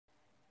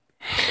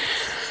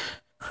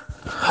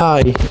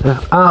Hi,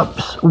 if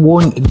apps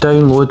won't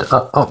download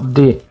or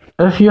update.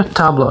 If your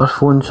tablet or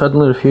phone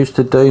suddenly refuses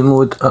to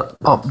download or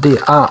update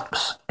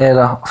apps,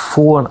 error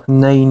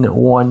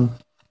 491.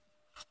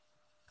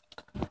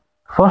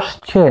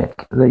 First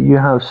check that you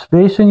have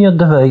space on your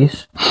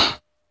device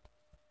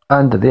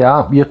and that the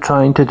app you're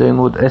trying to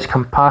download is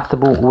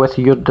compatible with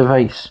your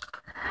device.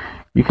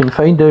 You can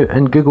find out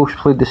in Google's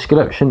Play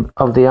description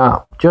of the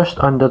app just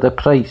under the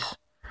price.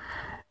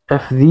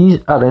 If these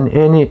are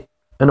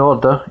in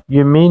order,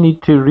 you may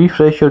need to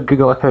refresh your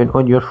Google account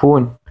on your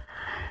phone.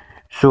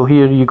 So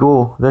here you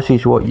go, this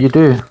is what you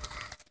do.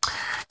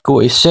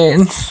 Go to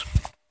settings,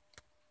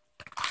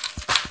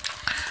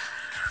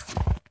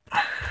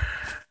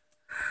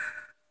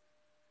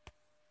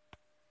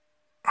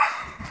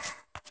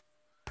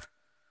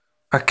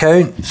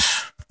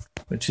 accounts,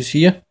 which is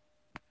here,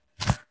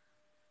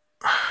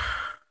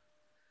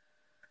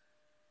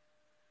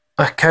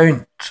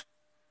 account,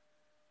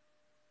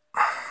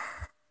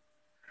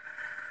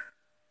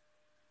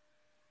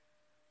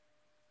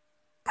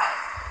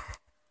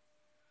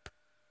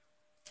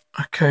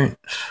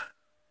 accounts,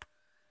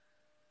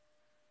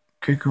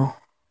 Google,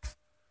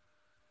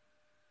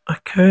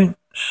 accounts.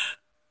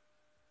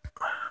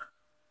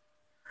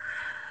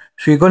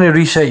 So you're going to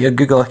reset your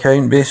Google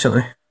account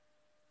basically.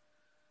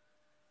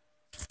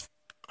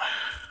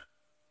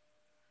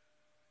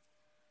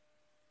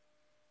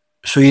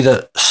 So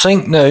either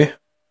sync now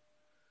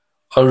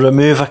or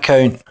remove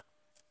account.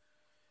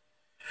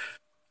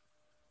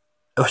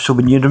 So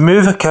when you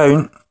remove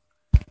account,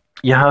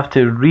 you have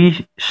to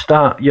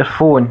restart your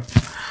phone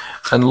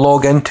and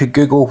log into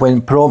Google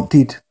when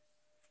prompted.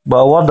 But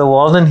a word of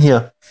warning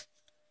here.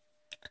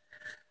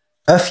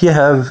 If you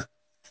have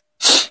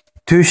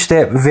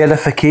two-step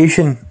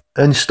verification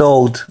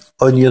installed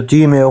on your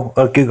Gmail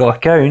or Google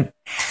account,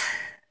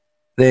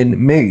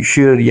 then make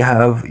sure you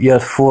have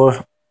your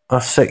 4 or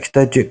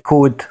 6-digit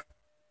code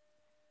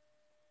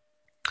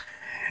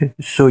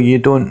so you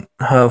don't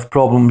have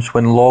problems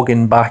when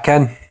logging back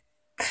in.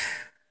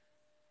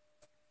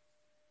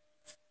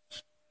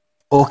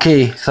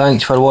 Okay,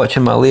 thanks for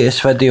watching my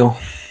latest video,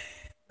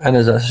 and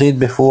as I said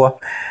before,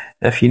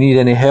 if you need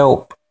any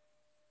help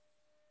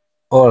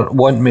or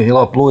want me to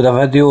upload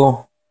a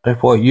video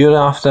of what you're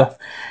after,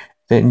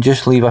 then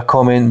just leave a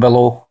comment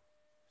below.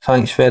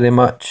 Thanks very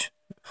much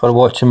for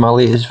watching my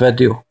latest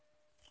video.